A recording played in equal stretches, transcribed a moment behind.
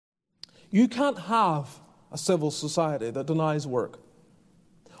You can't have a civil society that denies work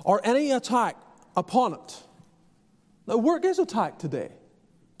or any attack upon it. Now, work is attacked today.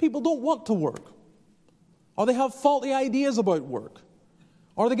 People don't want to work, or they have faulty ideas about work,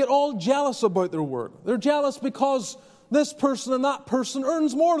 or they get all jealous about their work. They're jealous because this person and that person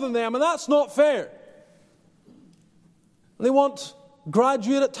earns more than them, and that's not fair. They want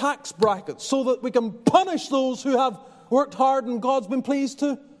graduated tax brackets so that we can punish those who have worked hard and God's been pleased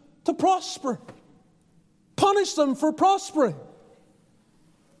to prosper. Punish them for prospering.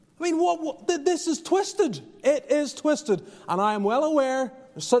 I mean, this is twisted. It is twisted. And I am well aware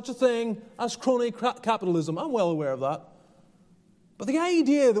there's such a thing as crony capitalism. I'm well aware of that. But the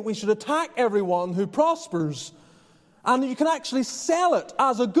idea that we should attack everyone who prospers, and you can actually sell it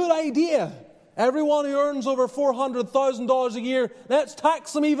as a good idea. Everyone who earns over $400,000 a year, let's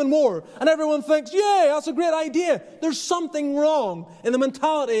tax them even more. And everyone thinks, yay, that's a great idea. There's something wrong in the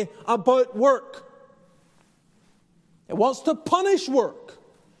mentality about work. It wants to punish work.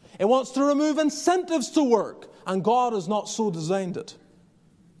 It wants to remove incentives to work. And God has not so designed it.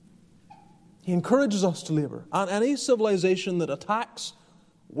 He encourages us to labor. And any civilization that attacks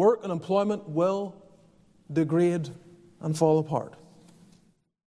work and employment will degrade and fall apart.